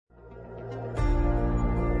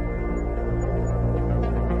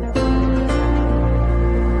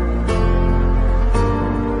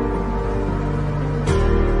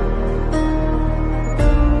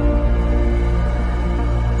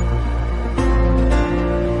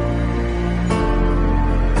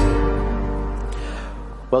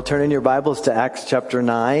Well, turn in your Bibles to Acts chapter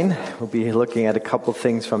 9. We'll be looking at a couple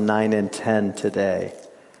things from 9 and 10 today.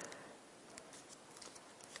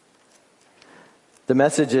 The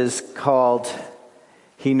message is called,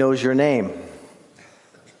 He Knows Your Name,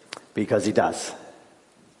 because He does.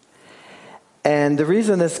 And the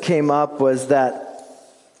reason this came up was that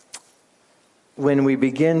when we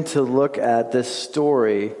begin to look at this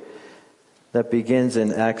story that begins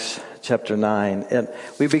in Acts chapter 9, and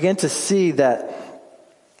we begin to see that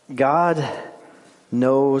God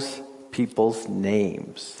knows people's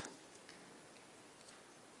names.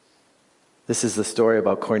 This is the story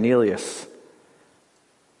about Cornelius.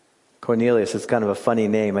 Cornelius is kind of a funny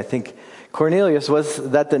name. I think Cornelius, was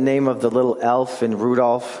that the name of the little elf in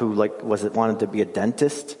Rudolph who wanted to be a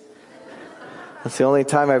dentist? That's the only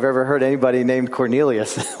time I've ever heard anybody named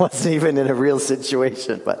Cornelius. It wasn't even in a real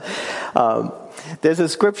situation. But there's a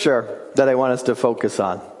scripture that I want us to focus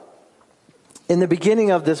on. In the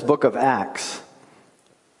beginning of this book of Acts,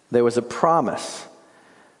 there was a promise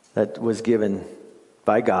that was given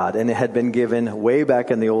by God, and it had been given way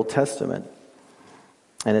back in the Old Testament.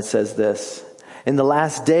 And it says this: in the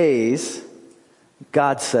last days,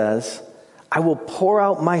 God says, I will pour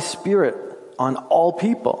out my Spirit on all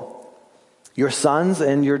people. Your sons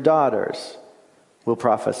and your daughters will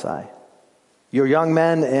prophesy. Your young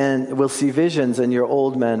men will see visions, and your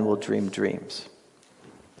old men will dream dreams.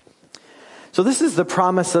 So this is the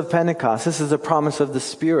promise of Pentecost. This is the promise of the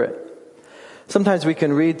Spirit. Sometimes we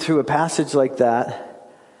can read through a passage like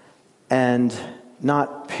that and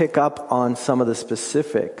not pick up on some of the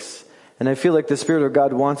specifics. And I feel like the Spirit of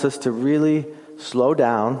God wants us to really slow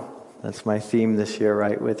down. That's my theme this year,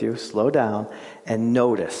 right, with you. Slow down and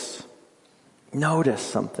notice. Notice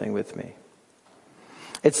something with me.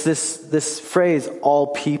 It's this phrase, all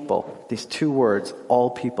people. These two words, all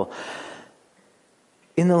people.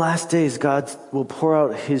 In the last days, God will pour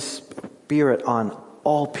out His Spirit on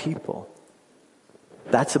all people.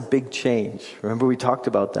 That's a big change. Remember, we talked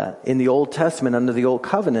about that. In the Old Testament, under the Old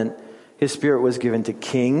Covenant, His Spirit was given to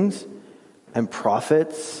kings and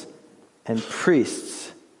prophets and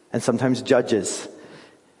priests and sometimes judges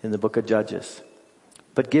in the book of Judges.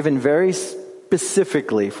 But given very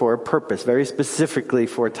specifically for a purpose, very specifically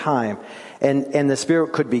for a time. And the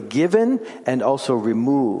Spirit could be given and also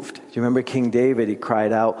removed. Do you remember King David? He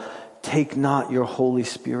cried out, take not your Holy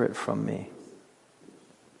Spirit from me.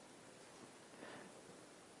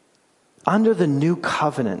 Under the new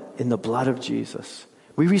covenant in the blood of Jesus,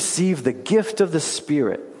 we receive the gift of the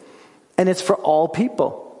Spirit. And it's for all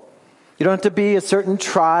people. You don't have to be a certain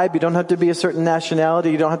tribe. You don't have to be a certain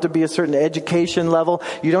nationality. You don't have to be a certain education level.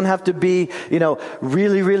 You don't have to be,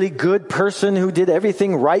 really, really good person who did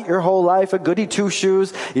everything right your whole life, a goody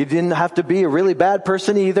two-shoes. You didn't have to be a really bad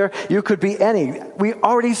person either. You could be any. We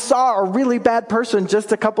already saw a really bad person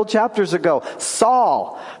just a couple chapters ago.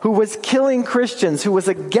 Saul, who was killing Christians, who was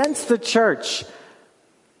against the church,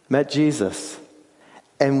 met Jesus.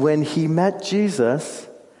 And when he met Jesus,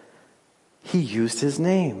 he used his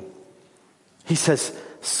name. He says,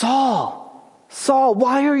 Saul, Saul,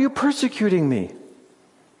 why are you persecuting me?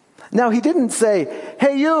 Now, he didn't say,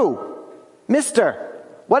 hey, you, mister,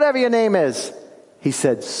 whatever your name is. He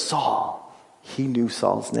said, Saul. He knew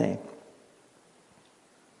Saul's name.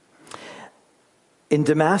 In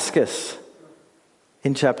Damascus,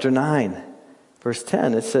 in chapter 9, verse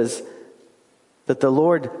 10, it says that the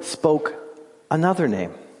Lord spoke another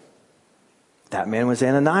name. That man was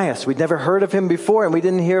Ananias. We'd never heard of him before, and we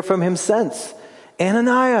didn't hear from him since.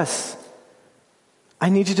 Ananias, I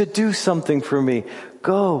need you to do something for me.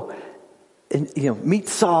 Go and meet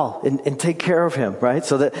Saul and take care of him, right?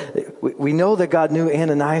 So that we know that God knew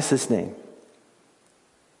Ananias' name.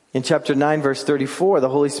 In chapter 9, verse 34, the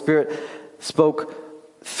Holy Spirit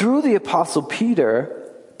spoke through the Apostle Peter,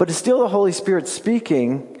 but it's still the Holy Spirit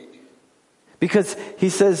speaking, because he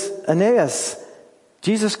says, Aeneas,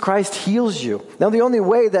 Jesus Christ heals you. Now, the only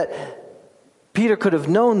way that Peter could have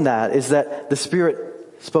known that is that the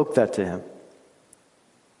Spirit spoke that to him.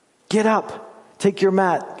 Get up, take your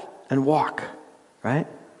mat, and walk. Right?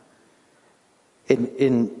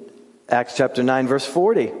 In Acts chapter 9, verse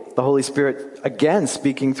 40, the Holy Spirit, again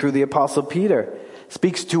speaking through the Apostle Peter,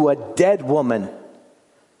 speaks to a dead woman,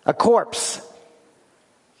 a corpse.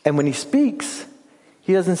 And when he speaks,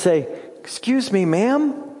 he doesn't say, excuse me,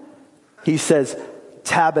 ma'am. He says,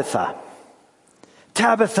 Tabitha,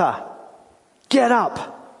 Tabitha, get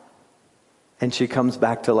up. And she comes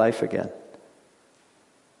back to life again.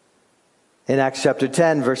 In Acts chapter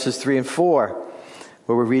 10, verses 3 and 4,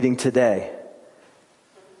 where we're reading today.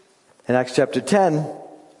 In Acts chapter 10,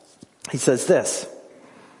 he says this.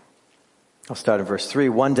 I'll start in verse 3.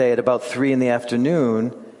 One day at about 3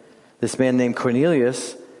 p.m, this man named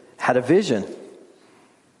Cornelius had a vision.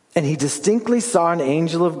 And he distinctly saw an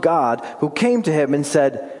angel of God who came to him and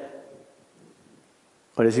said,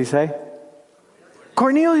 what does he say?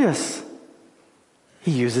 Cornelius.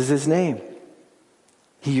 He uses his name.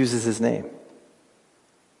 He uses his name.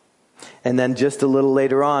 And then just a little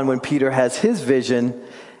later on, when Peter has his vision,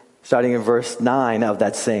 starting in verse 9 of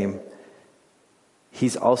that same,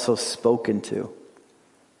 he's also spoken to.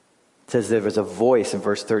 It says there was a voice in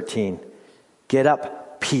verse 13. Get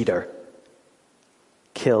up, Peter.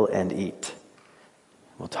 Kill and eat.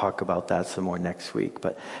 We'll talk about that some more next week.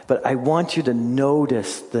 But I want you to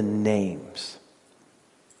notice the names.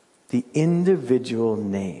 The individual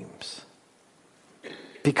names.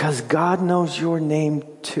 Because God knows your name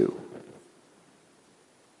too.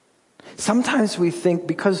 Sometimes we think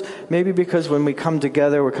because when we come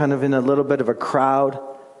together, we're kind of in a little bit of a crowd.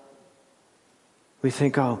 We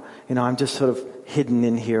think, I'm just sort of hidden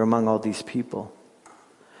in here among all these people.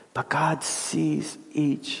 But God sees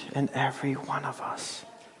each and every one of us.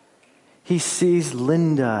 He sees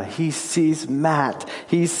Linda. He sees Matt.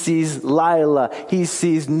 He sees Lila. He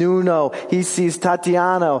sees Nuno. He sees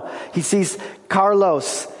Tatiano. He sees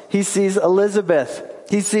Carlos. He sees Elizabeth.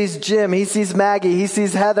 He sees Jim. He sees Maggie. He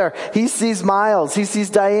sees Heather. He sees Miles. He sees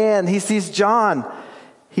Diane. He sees John.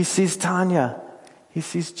 He sees Tanya. He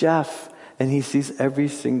sees Jeff. And he sees every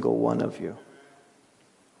single one of you.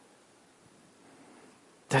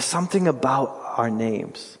 There's something about our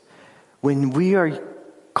names. When we are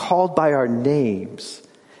called by our names,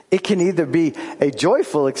 it can either be a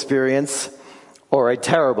joyful experience or a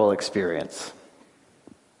terrible experience.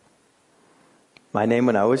 My name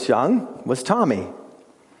when I was young was Tommy.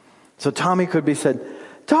 So Tommy could be said,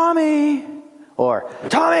 Tommy, or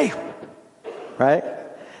Tommy, right?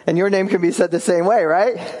 And your name can be said the same way,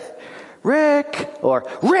 right? Rick, or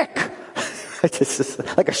Rick. It's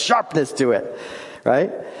just like a sharpness to it,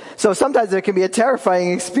 right? So sometimes there can be a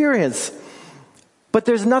terrifying experience. But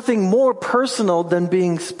there's nothing more personal than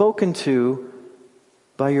being spoken to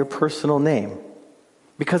by your personal name.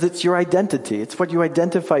 Because it's your identity. It's what you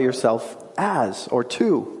identify yourself as or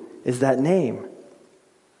to, is that name.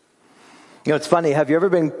 It's funny. Have you ever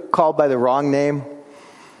been called by the wrong name?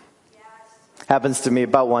 Yes. Happens to me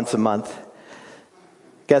about once a month.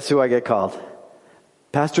 Guess who I get called?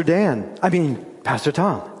 Pastor Dan. Pastor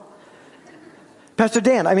Tom. Pastor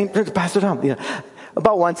Dan. Pastor Tom.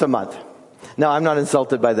 About once a month. No, I'm not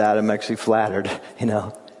insulted by that. I'm actually flattered,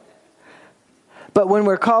 But when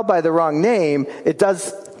we're called by the wrong name, it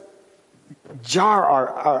does jar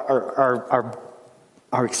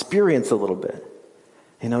our experience a little bit.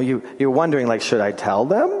 You're wondering, should I tell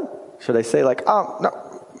them? Should I say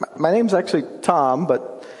no, my name's actually Tom,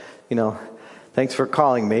 but, thanks for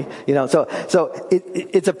calling me. So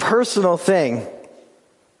it's a personal thing.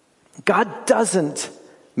 God doesn't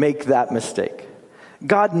make that mistake.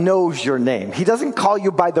 God knows your name. He doesn't call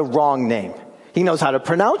you by the wrong name. He knows how to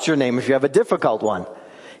pronounce your name if you have a difficult one.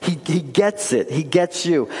 He gets it. He gets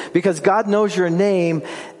you. Because God knows your name,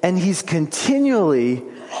 and He's continually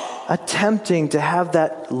attempting to have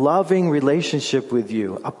that loving relationship with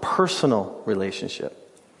you, a personal relationship.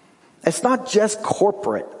 It's not just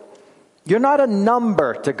corporate. You're not a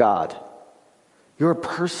number to God. You're a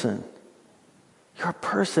person. You're a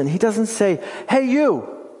person. He doesn't say, hey,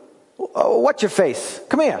 you. What's your face?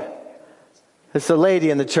 Come here. There's a lady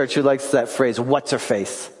in the church who likes that phrase, what's her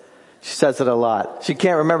face? She says it a lot. She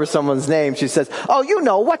can't remember someone's name. She says,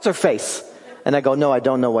 what's her face? And I go, no, I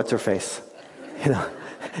don't know what's her face.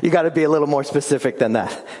 You got to be a little more specific than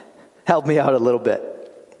that. Help me out a little bit.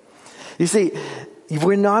 You see,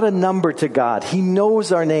 we're not a number to God. He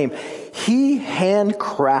knows our name. He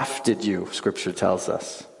handcrafted you, Scripture tells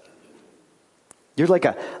us. You're like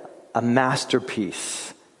a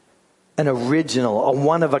masterpiece. An original, a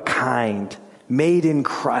one of a kind, made in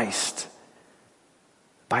Christ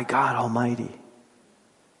by God Almighty.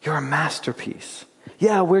 You're a masterpiece.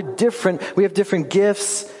 Yeah, we're different. We have different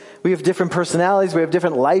gifts. We have different personalities. We have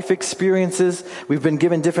different life experiences. We've been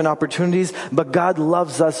given different opportunities. But God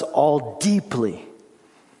loves us all deeply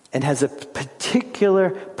and has a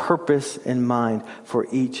particular purpose in mind for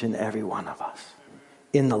each and every one of us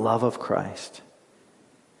in the love of Christ.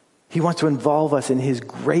 He wants to involve us in His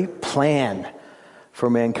great plan for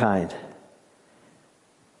mankind.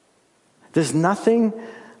 There's nothing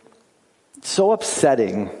so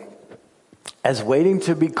upsetting as waiting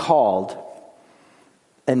to be called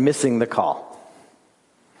and missing the call.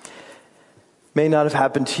 May not have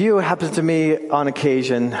happened to you. It happens to me on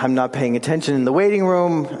occasion. I'm not paying attention in the waiting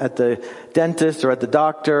room, at the dentist or at the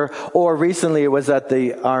doctor, or recently it was at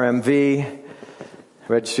the RMV,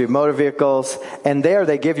 Registry of Motor Vehicles, and there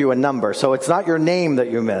they give you a number. So it's not your name that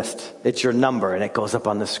you missed. It's your number, and it goes up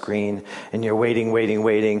on the screen, and you're waiting.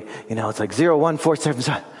 You know, it's like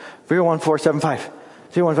 01475, 01475.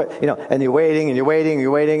 And you're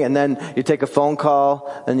waiting, and then you take a phone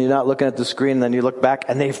call, and you're not looking at the screen, and then you look back,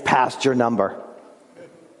 and they've passed your number.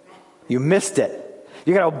 You missed it.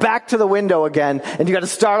 You got to go back to the window again, and you got to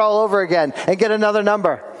start all over again and get another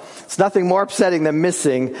number. It's nothing more upsetting than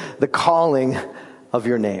missing the calling of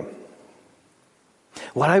your name.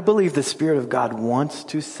 What I believe the Spirit of God wants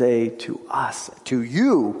to say to us, to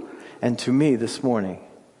you, and to me this morning,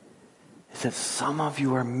 is that some of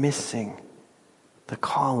you are missing the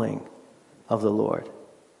calling of the Lord.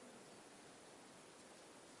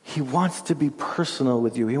 He wants to be personal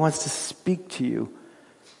with you. He wants to speak to you.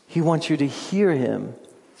 He wants you to hear Him.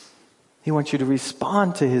 He wants you to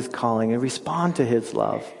respond to His calling and respond to His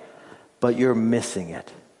love. But you're missing it.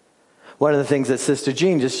 One of the things that Sister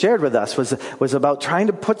Jean just shared with us was about trying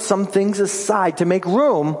to put some things aside to make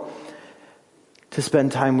room to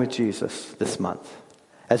spend time with Jesus this month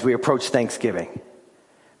as we approach Thanksgiving.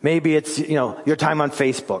 Maybe it's, your time on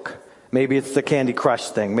Facebook. Maybe it's the Candy Crush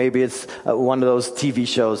thing. Maybe it's one of those TV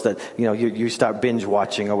shows that, you start binge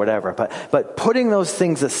watching or whatever. But putting those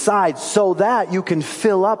things aside so that you can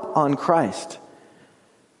fill up on Christ.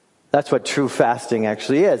 That's what true fasting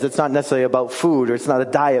actually is. It's not necessarily about food, or it's not a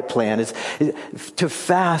diet plan. To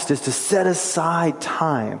fast is to set aside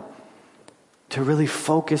time to really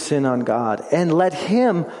focus in on God and let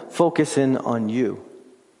Him focus in on you.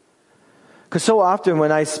 Because so often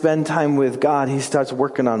when I spend time with God, He starts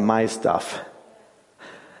working on my stuff.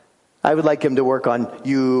 I would like Him to work on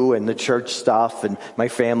you and the church stuff and my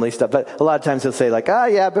family stuff. But a lot of times He'll say like,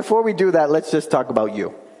 before we do that, let's just talk about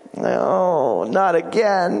you. No, not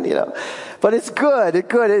again, But it's good.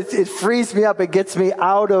 It frees me up. It gets me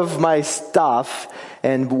out of my stuff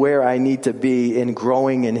and where I need to be in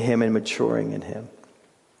growing in Him and maturing in Him.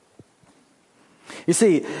 You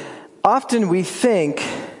see, often we think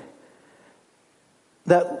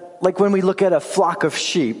that, like when we look at a flock of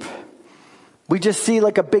sheep, we just see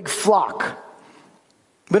like a big flock.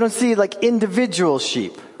 We don't see like individual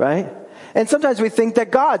sheep, right? And sometimes we think that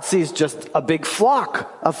God sees just a big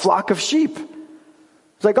flock, a flock of sheep.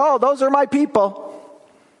 It's like, those are my people.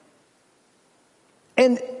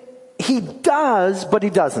 And He does, but He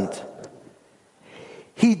doesn't.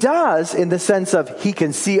 He does in the sense of He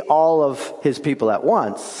can see all of His people at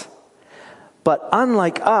once. But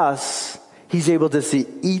unlike us, He's able to see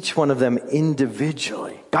each one of them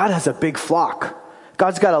individually. God has a big flock.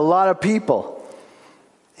 God's got a lot of people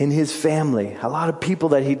in His family, a lot of people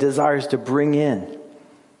that He desires to bring in.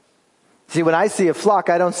 See, when I see a flock,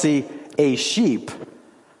 I don't see a sheep.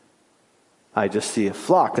 I just see a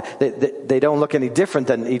flock. They don't look any different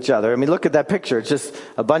than each other. I mean, look at that picture. It's just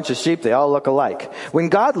a bunch of sheep. They all look alike. When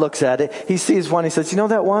God looks at it, He sees one. He says,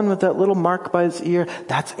 that one with that little mark by his ear?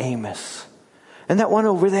 That's Amos. And that one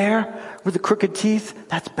over there with the crooked teeth,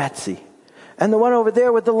 that's Betsy. And the one over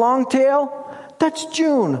there with the long tail, that's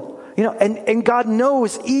June. And God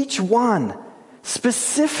knows each one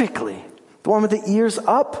specifically. The one with the ears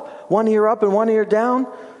up, one ear up and one ear down,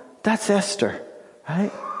 that's Esther,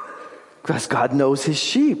 right? Because God knows His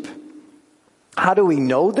sheep. How do we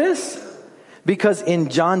know this? Because in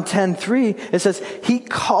John 10:3, it says, He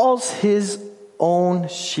calls His own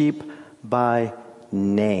sheep by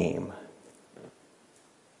name.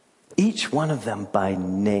 Each one of them by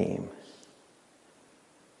name.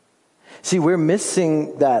 See, we're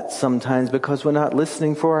missing that sometimes because we're not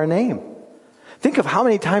listening for our name. Think of how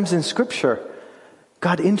many times in Scripture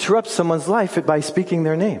God interrupts someone's life by speaking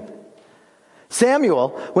their name. Samuel,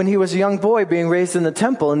 when he was a young boy being raised in the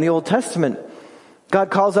temple in the Old Testament, God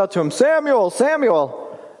calls out to him, Samuel,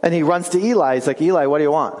 Samuel. And he runs to Eli. He's like, Eli, what do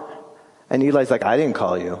you want? And Eli's like, I didn't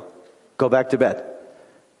call you. Go back to bed.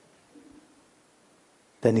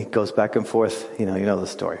 Then he goes back and forth. You know the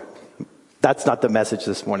story. That's not the message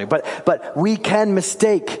this morning. But we can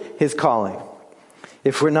mistake His calling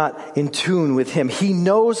if we're not in tune with Him. He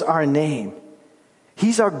knows our name.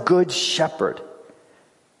 He's our good shepherd.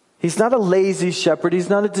 He's not a lazy shepherd. He's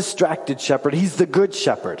not a distracted shepherd. He's the good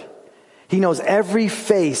shepherd. He knows every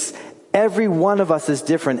face. Every one of us is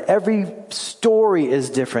different. Every story is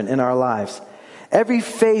different in our lives. Every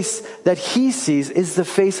face that He sees is the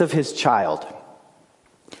face of His child.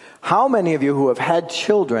 How many of you who have had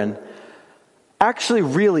children actually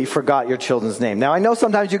really forgot your children's name. Now, I know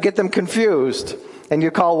sometimes you get them confused and you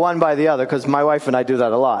call one by the other, because my wife and I do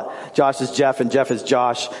that a lot. Josh is Jeff and Jeff is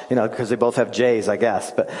Josh, because they both have J's, I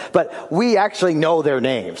guess. But we actually know their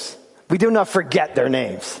names. We do not forget their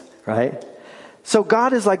names, right? So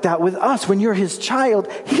God is like that with us. When you're his child,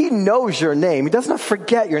 he knows your name. He does not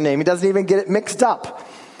forget your name. He doesn't even get it mixed up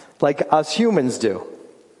like us humans do.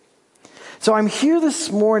 So I'm here this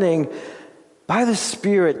morning by the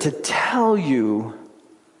Spirit to tell you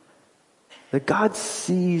that God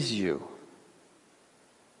sees you.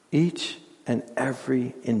 Each and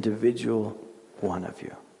every individual one of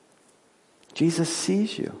you. Jesus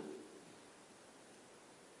sees you.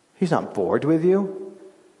 He's not bored with you.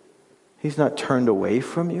 He's not turned away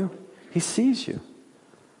from you. He sees you.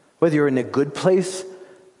 Whether you're in a good place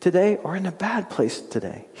today or in a bad place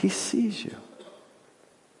today, he sees you.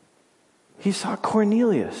 He saw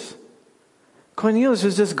Cornelius. Cornelius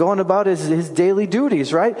was just going about his daily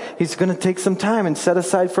duties, right? He's going to take some time and set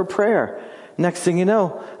aside for prayer. Next thing you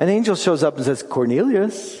know, an angel shows up and says,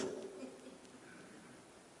 Cornelius,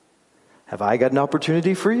 have I got an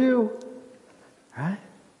opportunity for you? Right?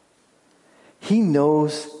 He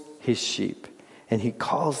knows his sheep, and he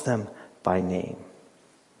calls them by name.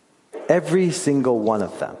 Every single one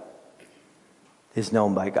of them is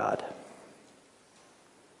known by God.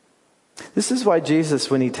 This is why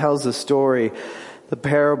Jesus, when he tells the story, the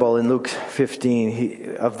parable in Luke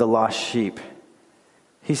 15 of the lost sheep,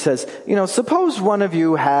 he says, suppose one of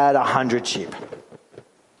you had 100 sheep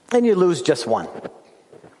and you lose just one.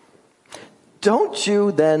 Don't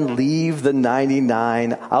you then leave the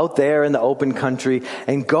 99 out there in the open country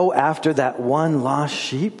and go after that one lost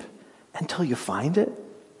sheep until you find it?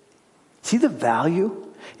 See the value?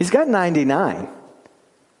 He's got 99.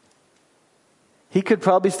 He could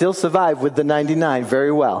probably still survive with the 99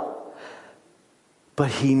 very well.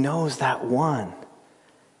 But he knows that one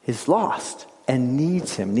is lost and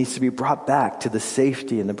needs him, needs to be brought back to the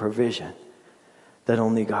safety and the provision that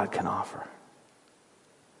only God can offer.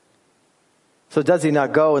 So does he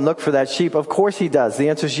not go and look for that sheep? Of course he does. The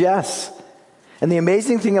answer is yes. And the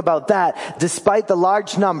amazing thing about that, despite the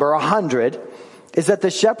large number, 100, is that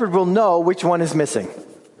the shepherd will know which one is missing.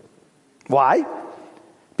 Why?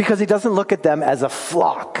 Because he doesn't look at them as a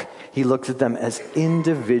flock. He looks at them as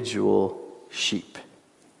individual sheep.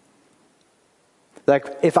 Like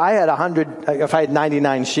if I had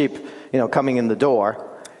 99 sheep, coming in the door,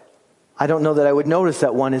 I don't know that I would notice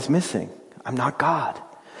that one is missing. I'm not God.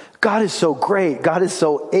 God is so great. God is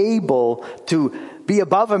so able to be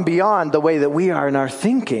above and beyond the way that we are in our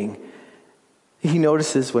thinking. He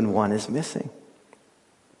notices when one is missing.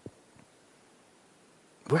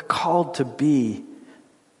 We're called to be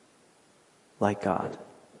like God.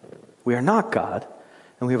 We are not God,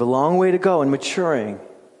 and we have a long way to go in maturing.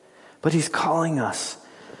 But he's calling us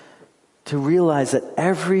to realize that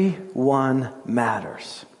everyone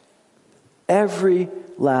matters. Every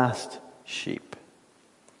last sheep.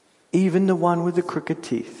 Even the one with the crooked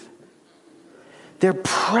teeth. They're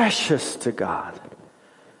precious to God.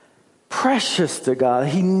 Precious to God.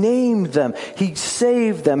 He named them. He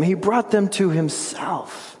saved them. He brought them to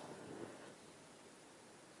himself.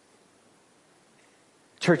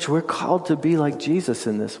 Church, we're called to be like Jesus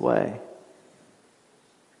in this way.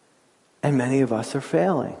 And many of us are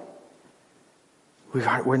failing.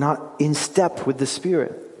 We're not in step with the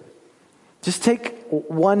Spirit. Just take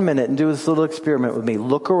 1 minute and do this little experiment with me.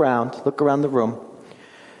 Look around the room.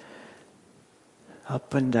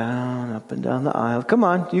 Up and down the aisle. Come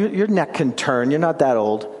on, your neck can turn. You're not that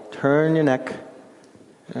old. Turn your neck.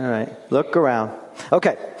 All right, look around.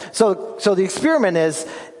 Okay, so the experiment is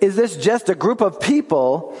this just a group of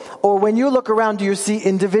people, or when you look around, do you see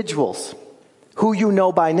individuals who you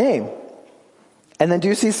know by name? And then do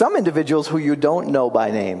you see some individuals who you don't know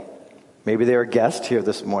by name? Maybe they're a guest here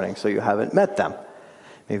this morning, so you haven't met them.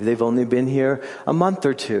 Maybe they've only been here a month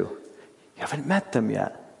or two. You haven't met them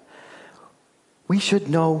yet. We should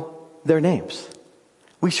know their names.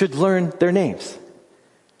 We should learn their names.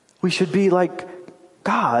 We should be like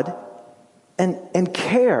God and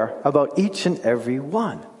care about each and every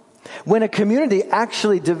one. When a community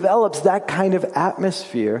actually develops that kind of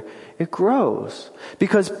atmosphere, it grows.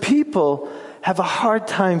 Because people have a hard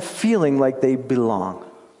time feeling like they belong.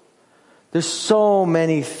 There's so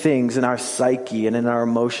many things in our psyche and in our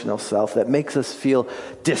emotional self that makes us feel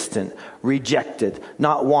distant, rejected,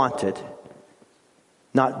 not wanted,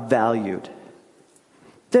 not valued.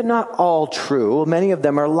 They're not all true. Many of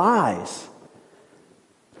them are lies.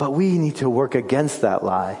 But we need to work against that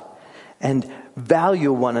lie and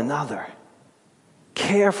value one another,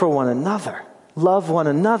 care for one another, love one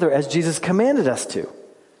another as Jesus commanded us to.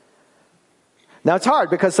 Now it's hard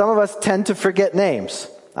because some of us tend to forget names.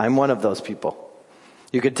 I'm one of those people.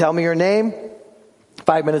 You could tell me your name.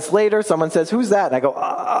 5 minutes later, someone says, "Who's that?" And I go,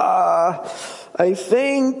 I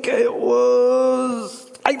think it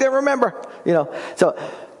was, I can't remember. So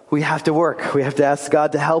we have to work. We have to ask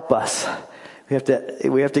God to help us. We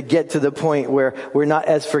have to get to the point where we're not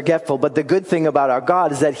as forgetful. But the good thing about our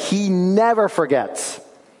God is that He never forgets.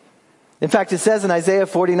 In fact, it says in Isaiah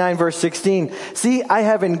 49 verse 16, "See, I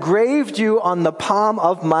have engraved you on the palm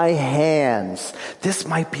of my hands." This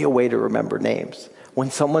might be a way to remember names. When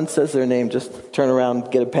someone says their name, just turn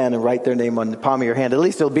around, get a pen, and write their name on the palm of your hand. At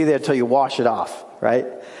least it'll be there until you wash it off, right?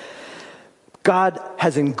 God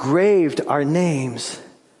has engraved our names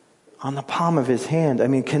on the palm of His hand. I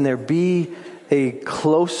mean, can there be a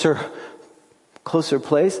closer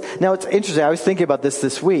place? Now, it's interesting. I was thinking about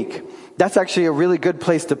this week. That's actually a really good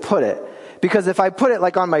place to put it. Because if I put it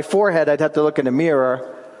like on my forehead, I'd have to look in a mirror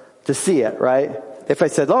to see it, right? If I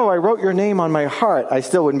said, "Oh, I wrote your name on my heart," I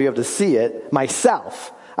still wouldn't be able to see it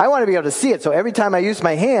myself. I want to be able to see it. So every time I use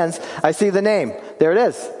my hands, I see the name. There it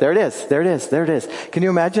is. There it is. There it is. There it is. Can you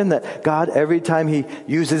imagine that God, every time He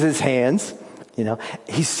uses His hands,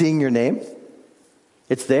 He's seeing your name?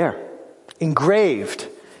 It's there. Engraved.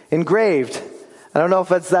 I don't know if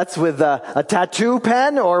that's with a tattoo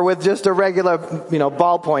pen or with just a regular,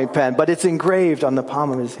 ballpoint pen, but it's engraved on the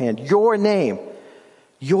palm of His hand. Your name,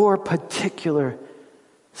 your particular,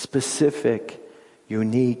 specific,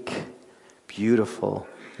 unique, beautiful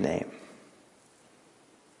name.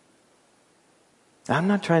 I'm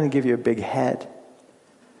not trying to give you a big head.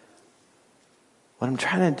 What I'm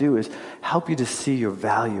trying to do is help you to see your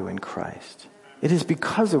value in Christ. It is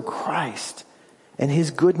because of Christ and His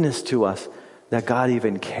goodness to us that God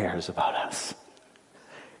even cares about us.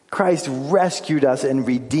 Christ rescued us and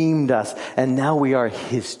redeemed us, and now we are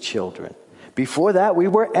His children. Before that, we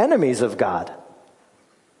were enemies of God.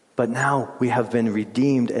 But now we have been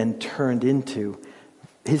redeemed and turned into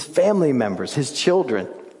His family members, His children.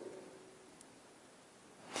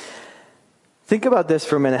 Think about this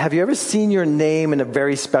for a minute. Have you ever seen your name in a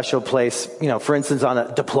very special place? For instance, on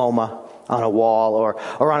a diploma, on a wall,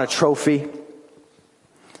 or on a trophy?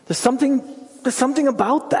 There's something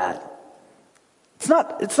about that. It's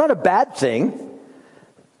not a bad thing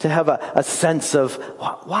to have a sense of,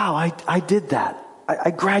 wow, I did that.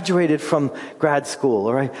 I graduated from grad school,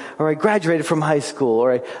 or I graduated from high school,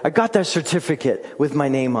 or I got that certificate with my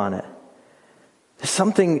name on it. There's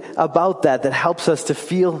something about that helps us to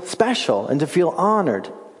feel special and to feel honored.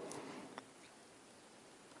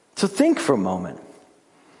 So think for a moment.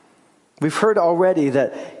 We've heard already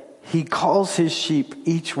that He calls His sheep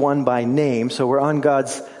each one by name, so we're on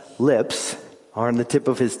God's lips, or on the tip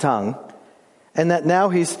of His tongue, and that now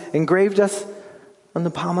He's engraved us on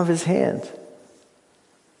the palm of His hand.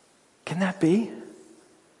 Can that be?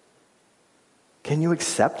 Can you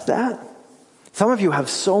accept that? Some of you have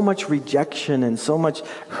so much rejection and so much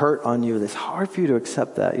hurt on you, it's hard for you to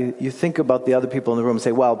accept that. You think about the other people in the room and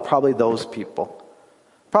say, well, probably those people.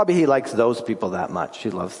 Probably He likes those people that much. He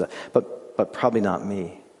loves that. But probably not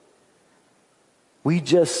me. We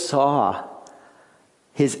just saw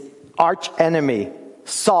His arch enemy,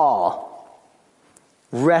 Saul,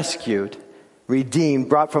 rescued, redeemed,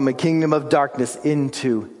 brought from a kingdom of darkness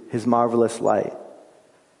into His marvelous light.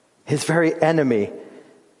 His very enemy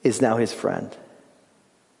is now His friend.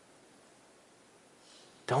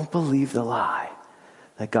 Don't believe the lie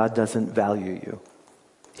that God doesn't value you.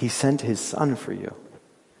 He sent His Son for you.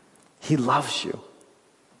 He loves you.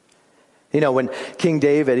 When King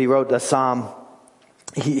David, he wrote a psalm,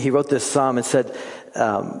 he wrote this psalm and said,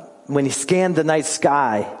 when he scanned the night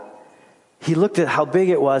sky, he looked at how big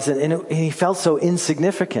it was and he felt so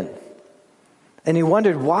insignificant. And he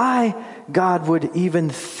wondered why God would even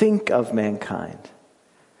think of mankind.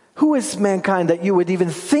 Who is mankind that you would even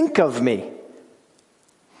think of me?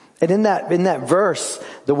 And in that verse,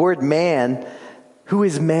 the word man, who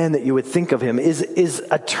is man that you would think of him, is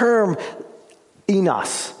a term,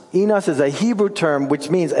 enos. Enos is a Hebrew term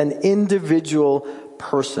which means an individual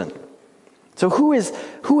person. So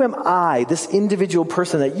who am I, this individual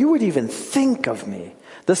person, that you would even think of me?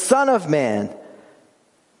 The Son of Man,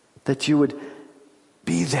 that you would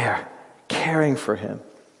be there caring for Him.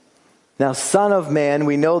 Now, Son of Man,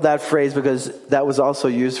 we know that phrase because that was also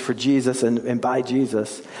used for Jesus and by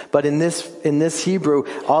Jesus. But in this Hebrew,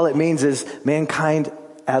 all it means is mankind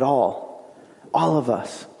at all. All of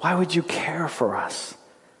us. Why would you care for us?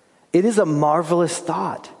 It is a marvelous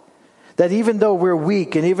thought that even though we're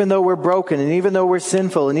weak and even though we're broken and even though we're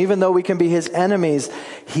sinful and even though we can be His enemies,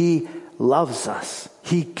 He loves us.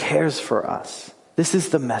 He cares for us. This is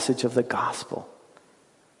the message of the gospel.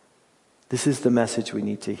 This is the message we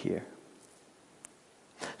need to hear.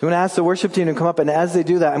 So I'm going to ask the worship team to come up, and as they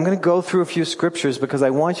do that, I'm going to go through a few scriptures because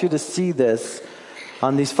I want you to see this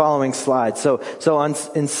on these following slides. So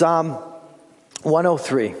in Psalm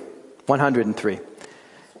 103,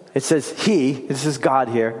 it says, this is God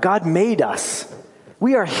here, God made us.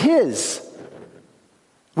 We are His.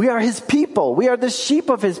 We are His people. We are the sheep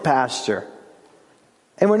of His pasture.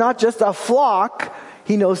 And we're not just a flock.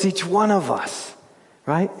 He knows each one of us.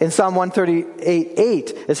 Right? In Psalm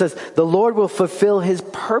 138:8, it says, the Lord will fulfill His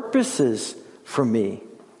purposes for me.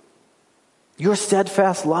 Your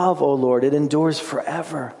steadfast love, O Lord, it endures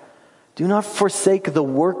forever. Do not forsake the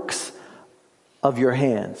works of your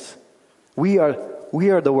hands. We are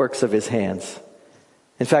the works of His hands.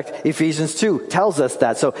 In fact, Ephesians 2 tells us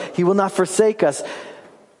that. So He will not forsake us.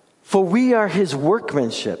 For we are His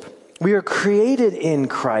workmanship. We are created in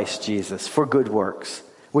Christ Jesus for good works,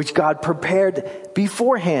 which God prepared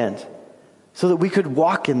beforehand so that we could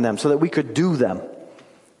walk in them, so that we could do them.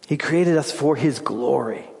 He created us for His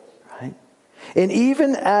glory, right? And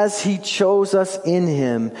even as He chose us in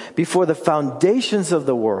Him before the foundations of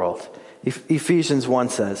the world, Ephesians 1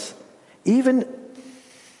 says, even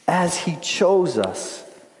as He chose us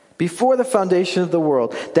before the foundation of the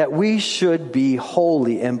world, that we should be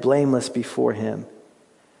holy and blameless before Him.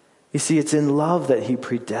 You see, it's in love that He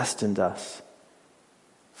predestined us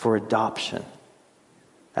for adoption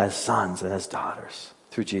as sons and as daughters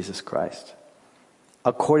through Jesus Christ,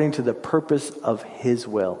 according to the purpose of His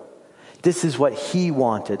will. This is what He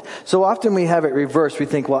wanted. So often we have it reversed. We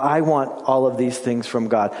think, well, I want all of these things from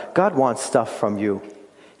God. God wants stuff from you.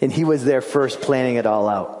 And He was there first planning it all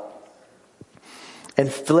out.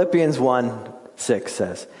 And Philippians 1:6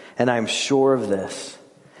 says, and I'm sure of this,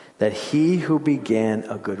 that He who began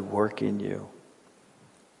a good work in you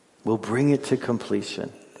will bring it to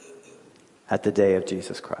completion at the day of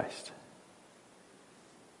Jesus Christ.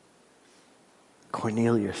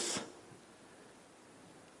 Cornelius.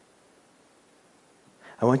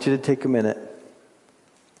 I want you to take a minute.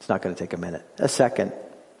 It's not going to take a minute. A second.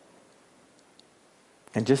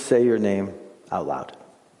 And just say your name out loud.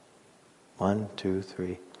 1, 2,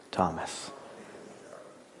 3. Thomas.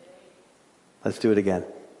 Let's do it again.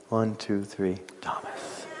 1, 2, 3.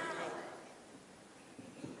 Thomas.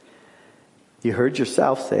 You heard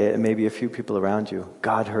yourself say it, and maybe a few people around you.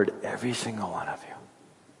 God heard every single one of you.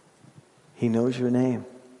 He knows your name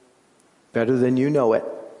better than you know it.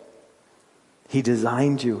 He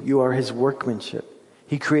designed you. You are His workmanship.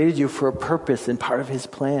 He created you for a purpose and part of His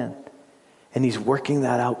plan. And He's working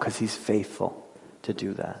that out because He's faithful to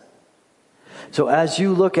do that. So as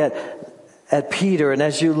you look at Peter, and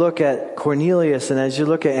as you look at Cornelius, and as you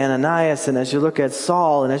look at Ananias, and as you look at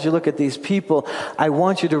Saul, and as you look at these people, I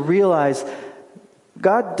want you to realize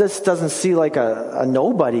God just doesn't see like a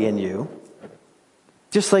nobody in you.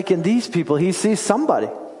 Just like in these people, He sees somebody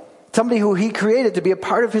who He created to be a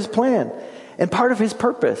part of His plan and part of His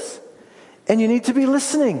purpose. And you need to be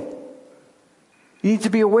listening. You need to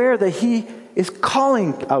be aware that He is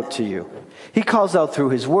calling out to you. He calls out through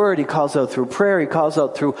His word. He calls out through prayer. He calls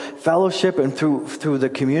out through fellowship and through the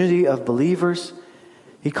community of believers.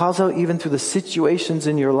 He calls out even through the situations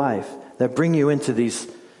in your life that bring you into these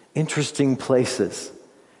interesting places.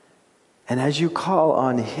 And as you call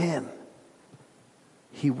on Him,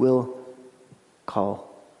 He will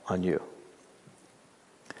call on you.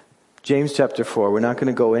 James chapter 4. We're not going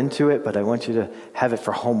to go into it, but I want you to have it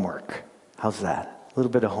for homework. How's that? A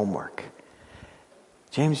little bit of homework.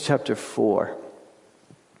 James chapter 4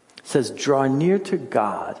 says, draw near to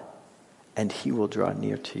God, and He will draw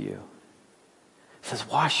near to you. It says,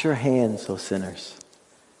 wash your hands, O sinners.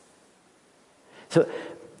 So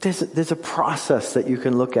there's a process that you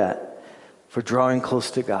can look at for drawing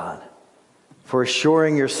close to God, for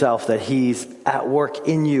assuring yourself that He's at work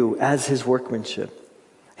in you as His workmanship,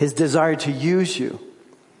 His desire to use you.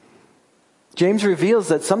 James reveals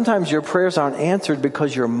that sometimes your prayers aren't answered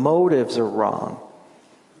because your motives are wrong.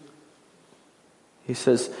 He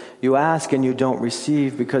says, you ask and you don't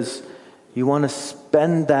receive because you want to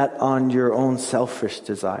spend that on your own selfish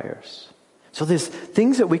desires. So there's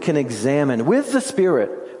things that we can examine with the Spirit,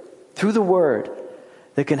 through the Word,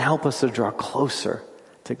 that can help us to draw closer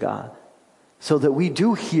to God. So that we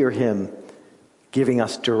do hear Him giving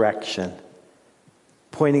us direction,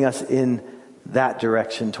 pointing us in that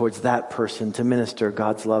direction towards that person to minister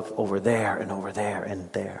God's love over there and over there and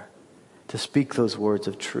there. To speak those words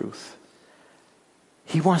of truth.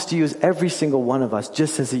 He wants to use every single one of us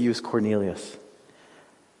just as He used Cornelius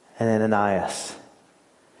and Ananias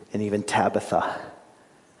and even Tabitha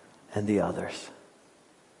and the others.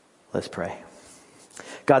 Let's pray.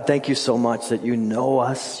 God, thank you so much that you know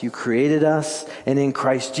us, you created us, and in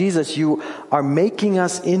Christ Jesus, you are making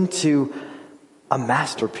us into a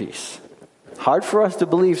masterpiece. Hard for us to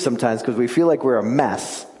believe sometimes because we feel like we're a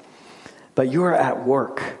mess. But you are at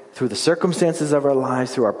work through the circumstances of our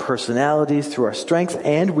lives, through our personalities, through our strengths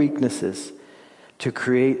and weaknesses to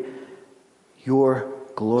create your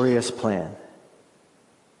glorious plan,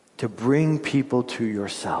 to bring people to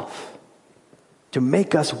yourself, to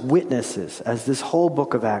make us witnesses, as this whole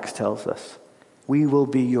book of Acts tells us. We will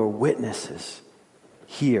be your witnesses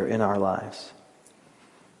here in our lives.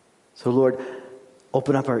 So Lord,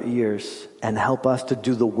 open up our ears and help us to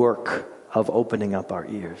do the work of opening up our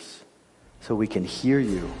ears so we can hear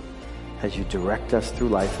you as you direct us through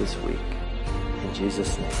life this week. In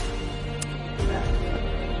Jesus' name, amen.